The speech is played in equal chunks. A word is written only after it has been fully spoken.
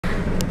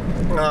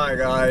Alright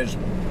guys,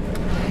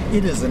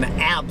 it is an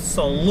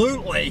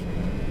absolutely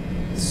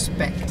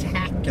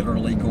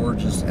spectacularly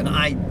gorgeous, and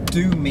I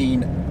do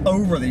mean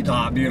over the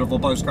top beautiful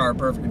postcard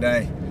perfect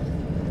day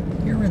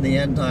here in the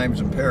end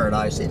times in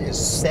paradise. It is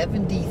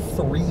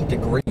 73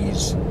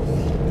 degrees.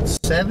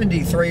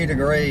 73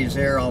 degrees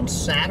here on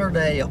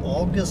Saturday,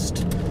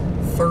 August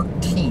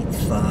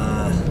 13th.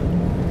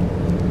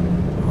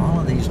 All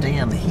of these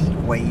damn heat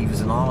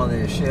waves and all of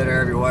this shit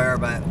everywhere,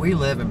 but we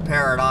live in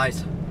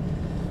paradise.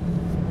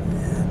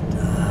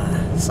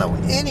 So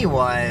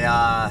anyway,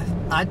 I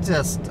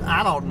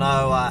don't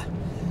know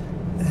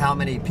how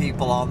many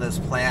people on this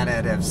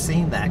planet have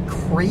seen that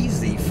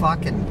crazy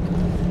fucking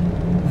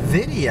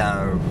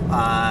video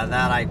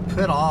that I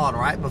put on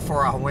right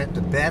before I went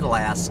to bed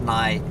last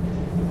night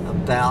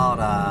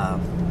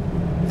about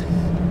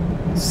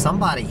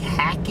somebody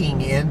hacking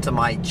into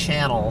my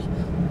channel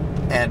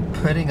and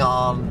putting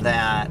on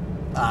that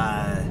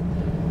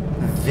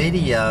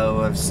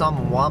video of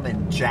some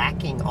woman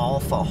jacking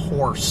off a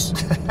horse.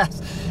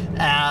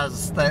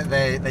 As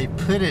they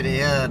put it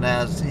in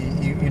as,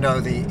 you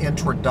know, the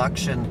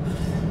introduction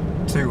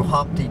to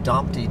Humpty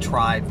Dumpty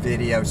Tribe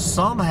video.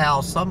 Somehow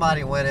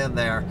somebody went in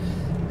there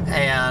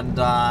and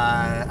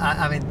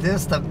I mean,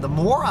 this, the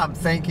more I'm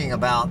thinking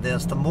about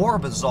this, the more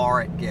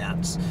bizarre it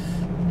gets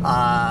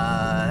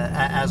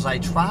as I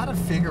try to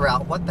figure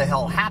out what the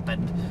hell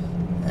happened.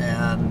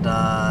 And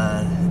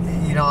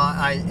you know,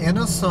 I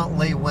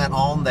innocently went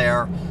on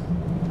there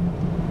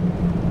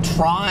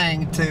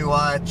trying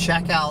to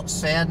check out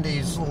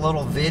Sandy's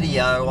little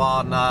video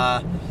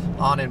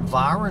on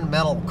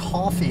Environmental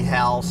Coffee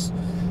House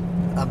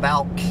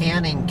about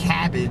canning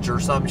cabbage or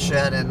some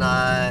shit. And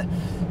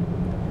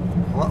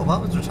what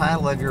was the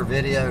title of your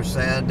video,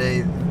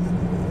 Sandy?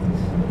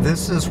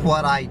 This is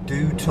what I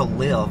do to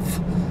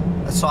live.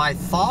 So I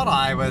thought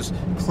I was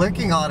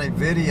clicking on a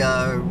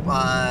video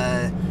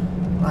by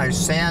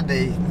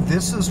Sandy,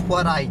 this is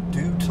what I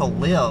do to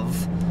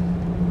live,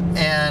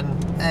 and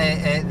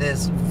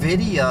this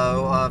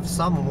video of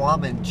some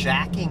woman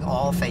jacking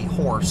off a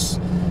horse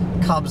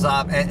comes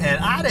up,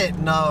 and I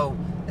didn't know,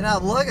 and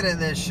I'm looking at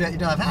this shit, you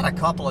know, I've had a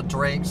couple of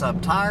drinks, I'm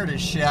tired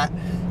as shit,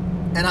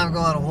 and I'm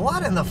going,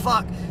 what in the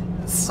fuck?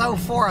 So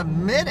for a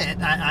minute,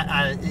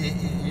 I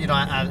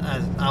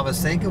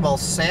was thinking, well,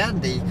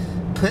 Sandy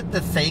put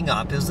the thing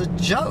up as a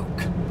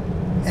joke,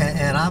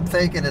 and I'm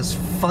thinking, as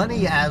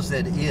funny as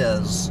it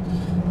is,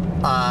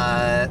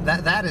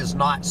 that is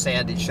not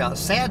Sandy's show.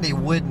 Sandy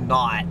would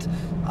not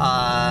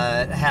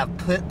have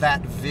put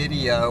that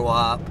video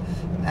up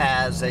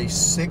as a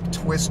sick,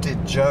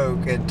 twisted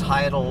joke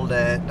entitled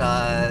it,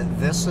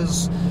 this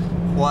is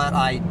what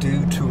I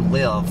do to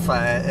live,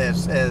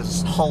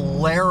 as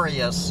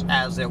hilarious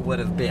as it would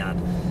have been.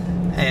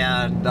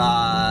 And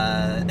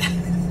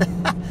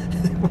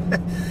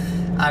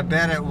I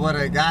bet it would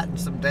have gotten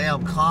some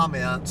damn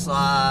comments.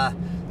 I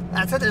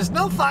said, there's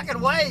no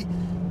fucking way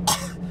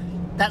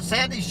that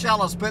Sandy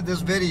Shellis put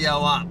this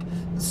video up.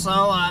 So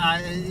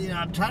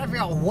I'm trying to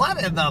figure out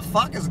what in the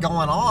fuck is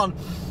going on.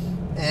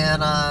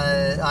 And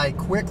I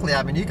quickly,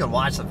 I mean, you can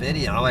watch the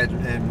video,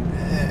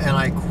 and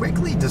I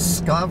quickly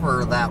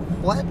discover that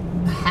what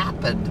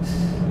happened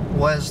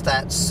was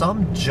that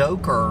some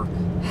joker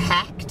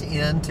hacked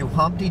into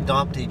Humpty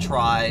Dumpty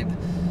Tribe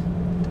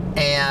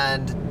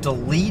and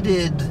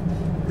deleted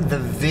the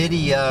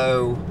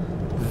video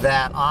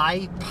that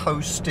I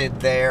posted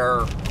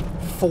there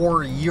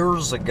 4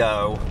 years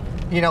ago,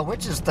 you know,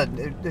 which is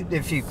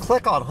if you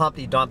click on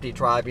Humpty Dumpty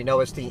Tribe, you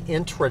know, it's the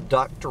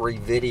introductory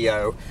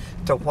video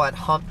to what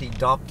Humpty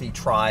Dumpty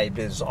Tribe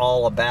is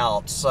all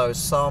about. So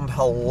some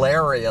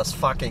hilarious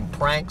fucking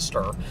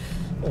prankster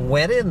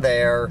went in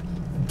there,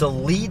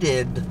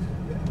 deleted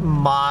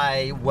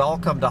my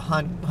welcome to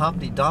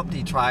Humpty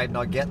Dumpty Tribe,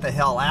 now get the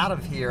hell out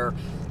of here,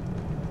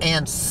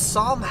 and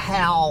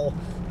somehow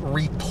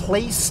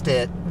replaced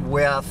it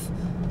with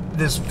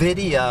this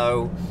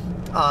video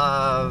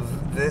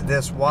of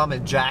this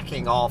woman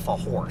jacking off a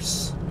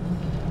horse.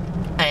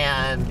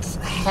 And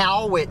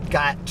how it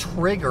got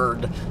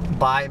triggered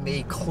by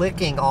me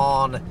clicking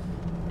on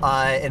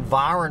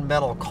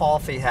Environmental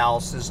Coffee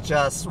House is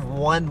just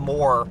one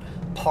more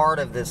part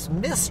of this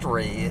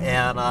mystery.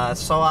 And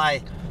so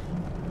I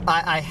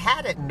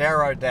had it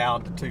narrowed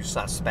down to two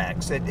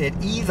suspects. It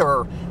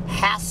either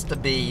has to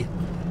be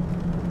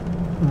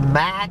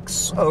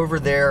Max over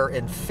there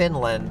in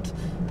Finland,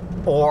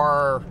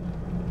 or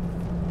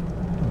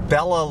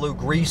Bela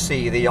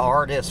Lugosi, the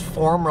artist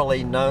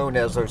formerly known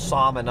as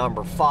Osama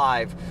No.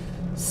 5.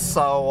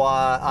 So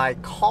I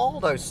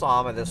called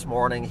Osama this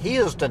morning. He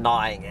is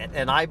denying it,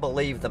 and I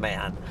believe the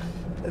man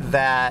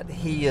that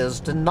he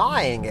is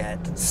denying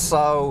it.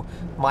 So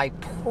my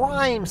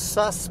prime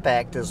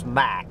suspect is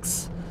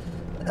Max.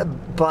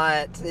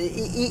 But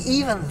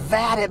even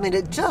that, I mean,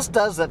 it just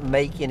doesn't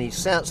make any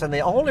sense. And the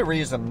only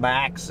reason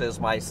Max is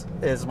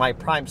my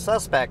prime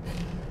suspect,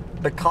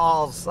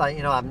 because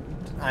you know,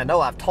 I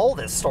know I've told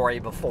this story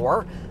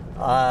before.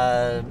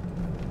 You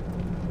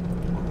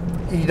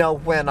know,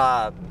 when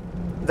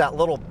that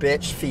little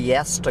bitch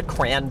Fiesta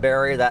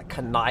Cranberry, that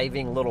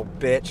conniving little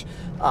bitch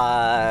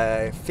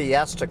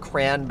Fiesta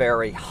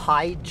Cranberry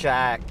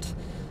hijacked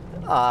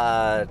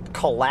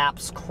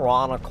Collapse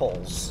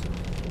Chronicles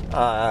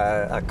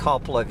a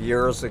couple of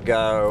years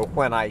ago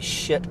when I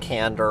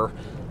shit-canned her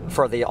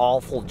for the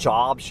awful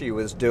job she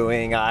was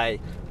doing. I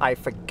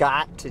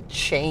forgot to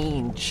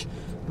change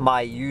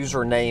my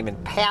username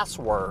and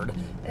password,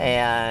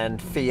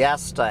 and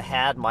Fiesta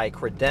had my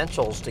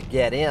credentials to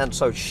get in,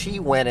 so she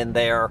went in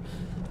there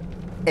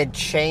and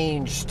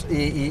changed,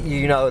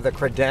 you know, the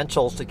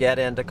credentials to get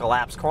into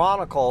Collapse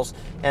Chronicles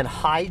and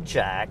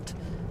hijacked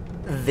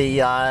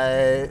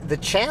the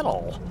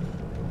channel.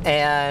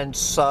 And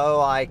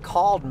so I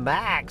called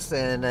Max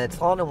and I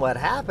told him what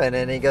happened,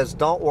 and he goes,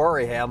 "Don't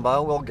worry,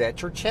 Hambo, we'll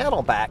get your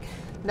channel back."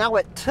 Now,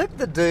 it took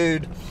the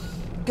dude,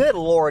 good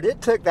Lord, it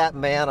took that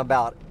man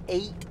about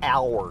 8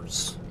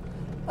 hours.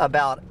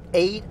 About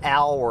 8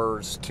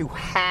 hours to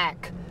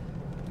hack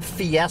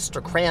Fiesta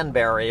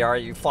Cranberry. Are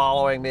you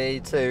following me?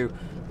 To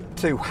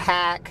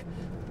hack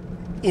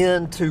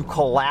into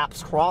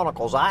Collapse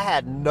Chronicles. I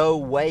had no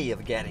way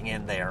of getting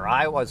in there.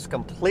 I was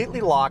completely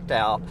locked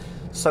out.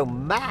 So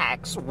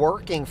Max,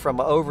 working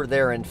from over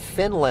there in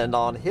Finland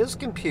on his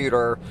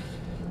computer,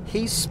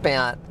 he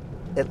spent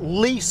at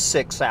least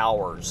 6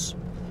 hours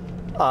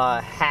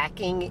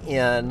hacking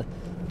in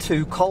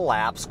to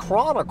Collapse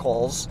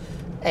Chronicles,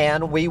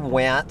 and we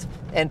went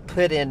and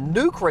put in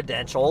new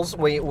credentials.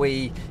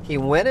 He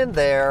went in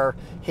there,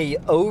 he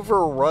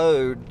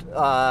overrode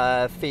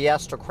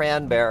Fiesta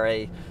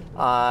Cranberry,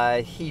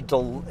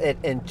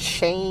 and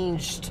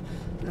changed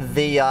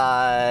the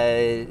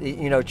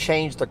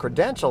changed the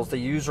credentials, the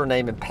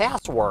username and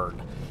password,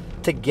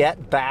 to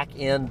get back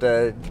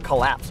into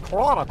Collapse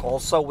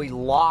Chronicles. So we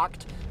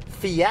locked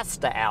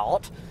Fiesta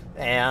out,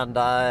 and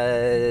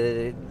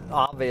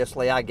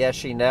obviously I guess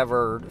she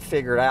never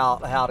figured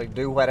out how to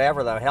do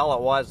whatever the hell it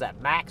was that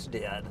Max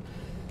did.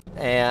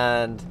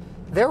 And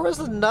there was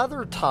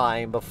another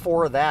time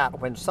before that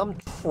when some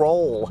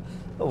troll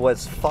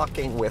was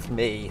fucking with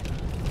me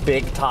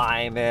big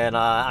time, and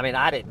I mean,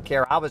 I didn't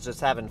care. I was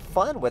just having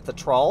fun with the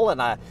troll,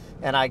 and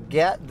I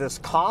get this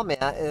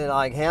comment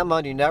like,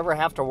 "Hammond, you never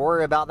have to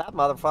worry about that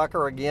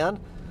motherfucker again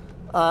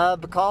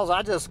because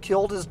I just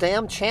killed his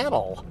damn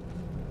channel."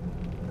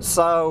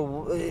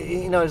 So,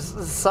 you know,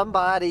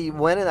 somebody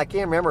went in, I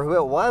can't remember who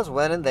it was,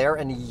 went in there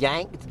and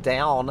yanked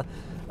down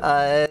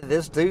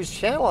this dude's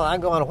channel. And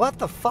I'm going, "What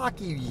the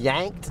fuck? You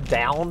yanked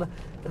down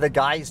the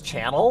guy's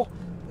channel?"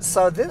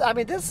 So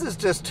this is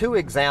just two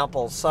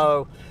examples.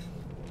 So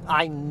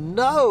I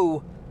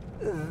know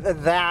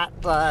that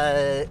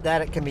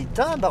that it can be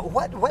done, but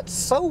what's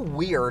so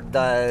weird,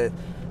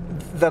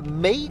 the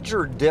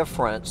major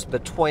difference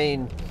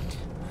between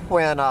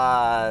when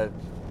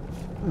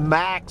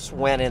Max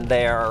went in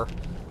there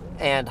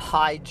and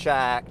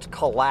hijacked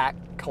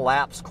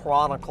Collapse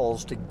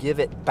Chronicles to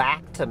give it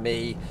back to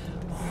me,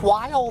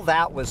 while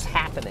that was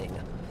happening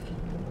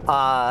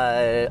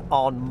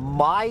on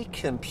my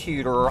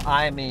computer,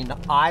 I mean,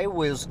 I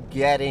was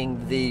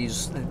getting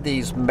these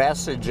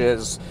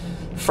messages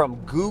from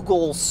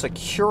Google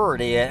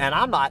security, and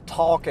I'm not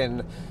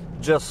talking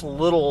just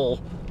little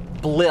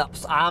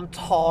blips. I'm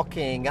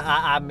talking,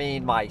 I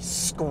mean, my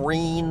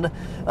screen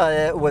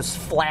was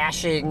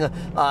flashing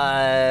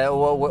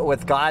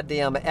with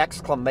goddamn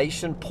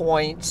exclamation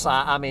points.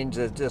 I mean,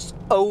 just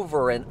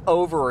over and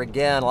over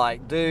again,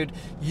 like, dude,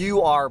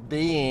 you are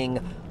being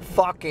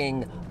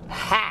fucking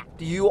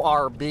hacked. You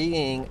are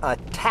being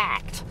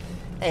attacked.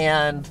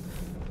 And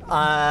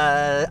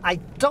I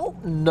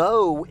don't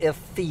know if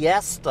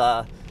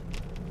Fiesta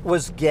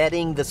was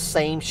getting the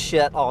same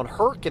shit on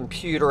her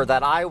computer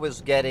that I was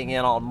getting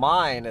in on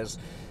mine, as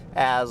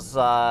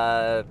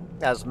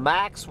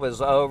Max was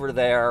over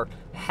there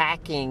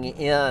hacking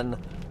in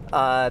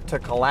to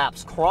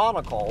Collapse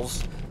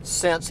Chronicles.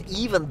 Since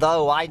even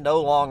though I no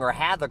longer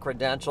had the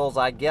credentials,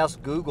 I guess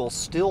Google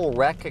still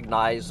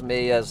recognized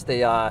me as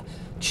the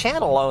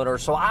channel owner.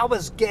 So I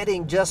was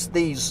getting just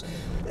these,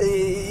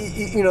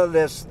 you know,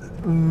 this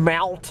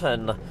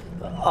mountain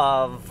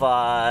of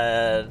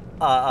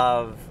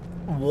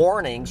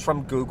warnings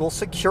from Google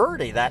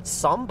security that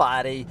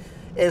somebody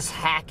is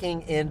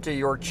hacking into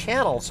your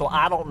channel. So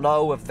I don't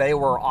know if they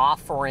were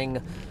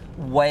offering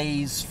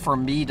ways for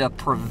me to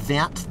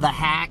prevent the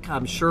hack.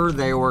 I'm sure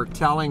they were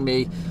telling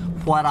me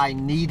what I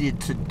needed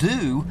to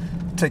do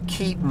to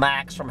keep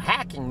Max from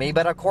hacking me,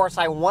 but of course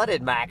I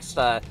wanted Max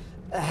to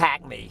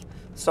hack me,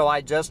 so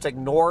I just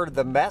ignored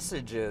the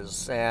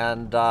messages,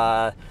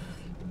 but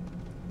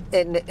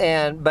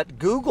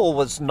Google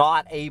was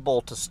not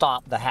able to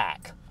stop the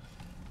hack.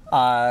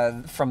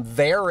 From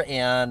their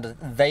end,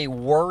 they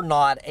were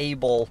not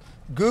able,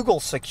 Google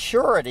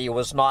security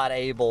was not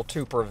able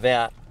to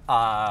prevent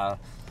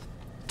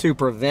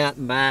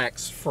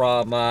Max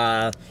from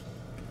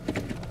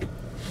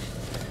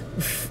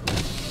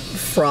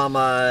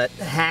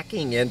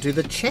hacking into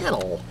the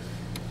channel.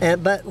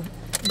 But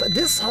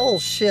this whole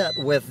shit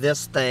with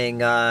this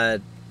thing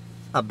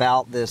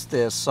about this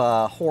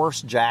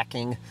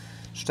horsejacking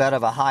instead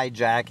of a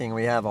hijacking,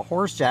 we have a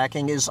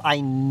horsejacking, is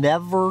I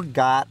never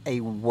got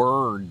a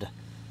word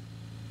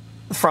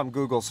from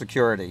Google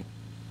security.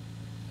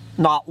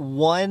 Not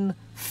one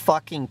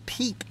fucking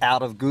peep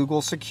out of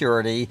Google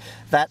security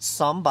that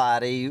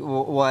somebody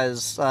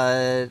was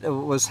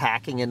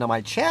hacking into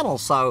my channel.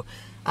 So,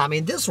 I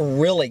mean, this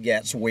really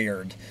gets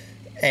weird.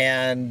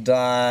 And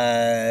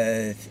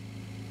that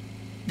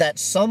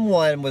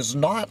someone was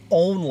not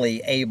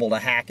only able to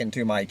hack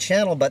into my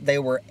channel, but they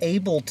were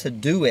able to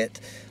do it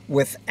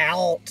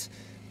without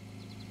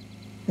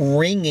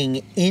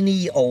ringing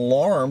any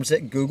alarms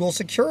at Google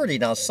security.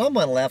 Now,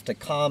 someone left a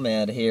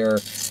comment here,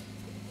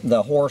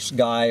 the horse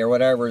guy or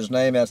whatever his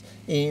name is,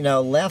 you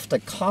know, left a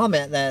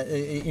comment that,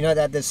 you know,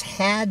 that this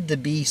had to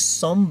be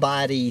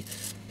somebody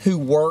who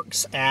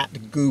works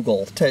at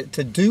Google to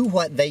do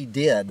what they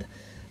did,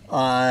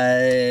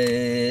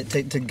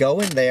 to go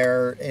in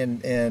there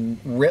and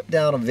rip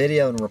down a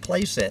video and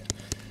replace it.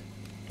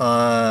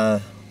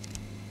 I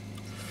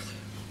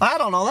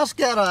don't know, let's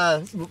get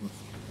a...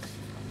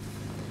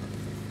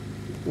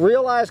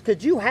 Realize,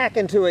 could you hack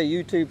into a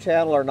YouTube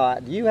channel or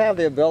not? Do you have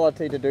the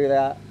ability to do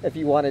that if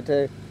you wanted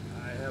to?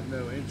 I have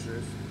no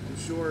interest. I'm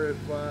sure if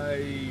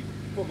I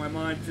put my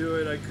mind to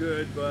it, I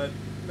could, but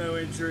no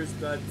interest.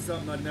 That's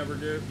something I'd never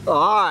do.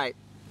 All right.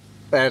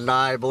 And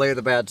I believe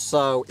the bad.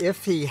 So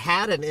if he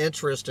had an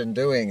interest in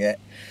doing it,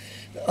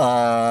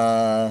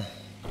 but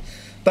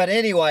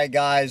anyway,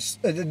 guys,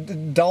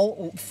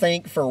 don't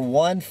think for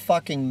one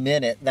fucking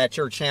minute that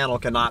your channel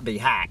cannot be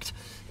hacked.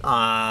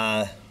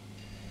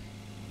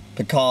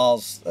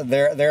 Because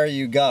there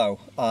you go.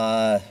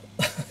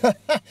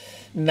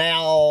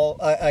 Now,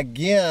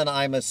 again,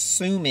 I'm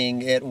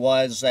assuming it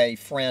was a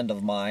friend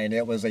of mine.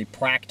 It was a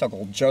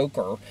practical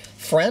joker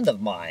friend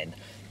of mine.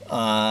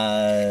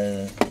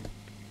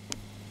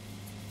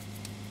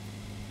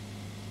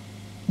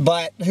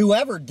 But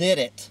whoever did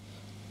it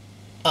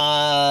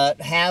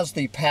has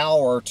the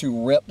power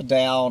to rip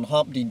down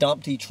Humpty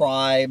Dumpty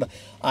Tribe.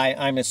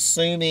 I'm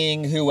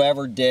assuming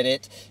whoever did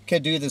it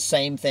could do the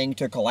same thing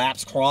to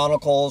Collapse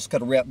Chronicles,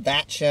 could rip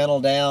that channel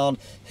down.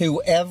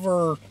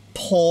 Whoever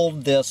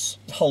pulled this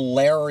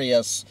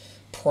hilarious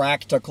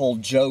practical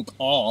joke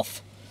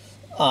off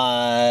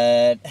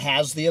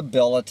has the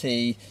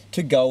ability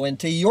to go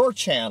into your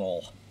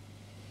channel.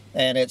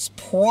 And it's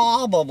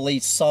probably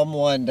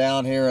someone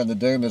down here in the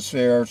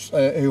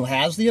Doomosphere who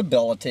has the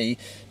ability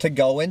to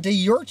go into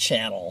your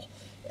channel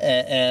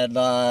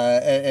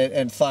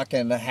and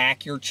fucking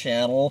hack your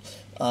channel,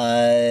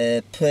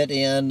 put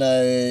in,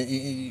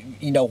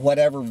 you know,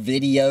 whatever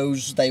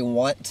videos they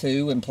want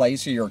to in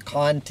place of your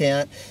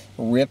content,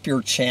 rip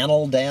your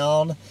channel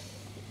down.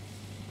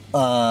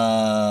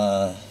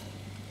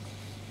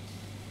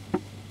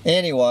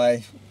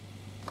 Anyway,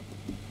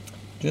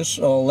 just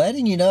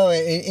letting you know,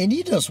 and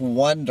you just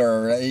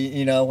wonder,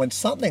 you know, when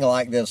something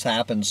like this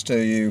happens to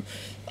you,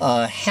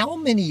 how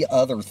many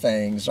other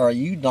things are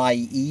you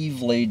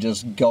naively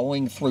just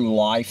going through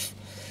life,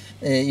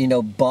 you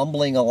know,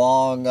 bumbling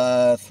along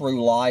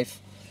through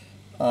life,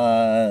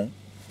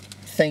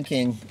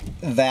 thinking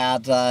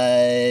that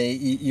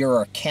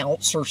your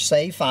accounts are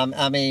safe?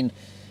 I mean,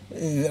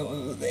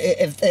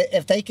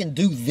 if they can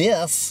do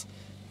this,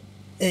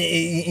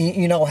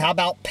 you know, how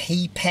about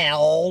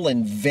PayPal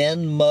and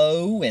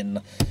Venmo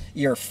and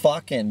your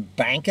fucking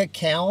bank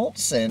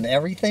accounts and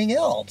everything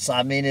else?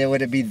 I mean,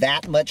 would it be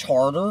that much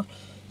harder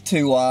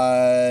to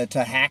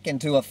hack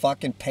into a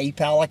fucking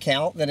PayPal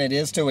account than it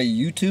is to a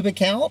YouTube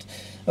account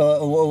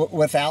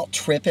without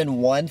tripping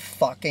one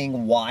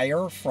fucking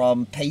wire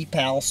from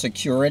PayPal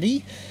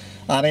security?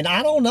 I mean,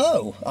 I don't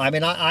know. I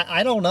mean,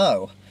 I don't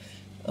know.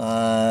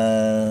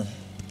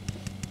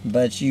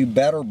 But you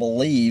better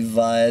believe,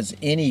 as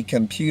any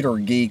computer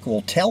geek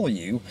will tell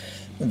you,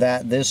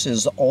 that this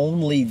is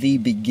only the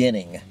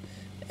beginning.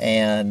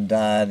 And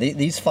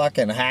these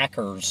fucking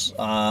hackers,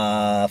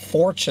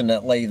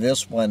 fortunately,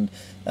 this one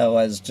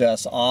was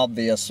just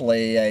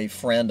obviously a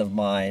friend of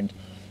mine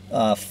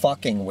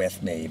fucking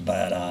with me.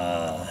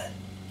 But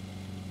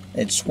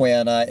it's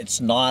when it's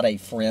not a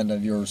friend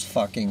of yours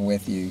fucking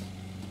with you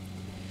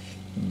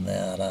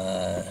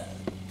that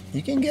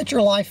you can get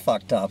your life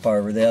fucked up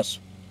over this.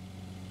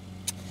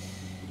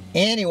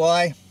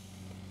 Anyway,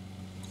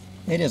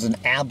 it is an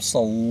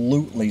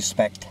absolutely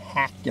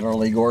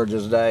spectacularly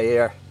gorgeous day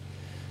here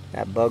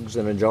at Bugs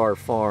in a Jar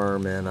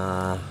Farm, and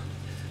I'm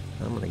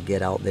going to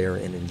get out there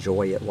and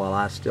enjoy it while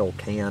I still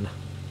can.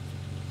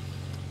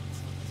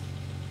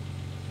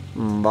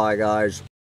 Bye, guys.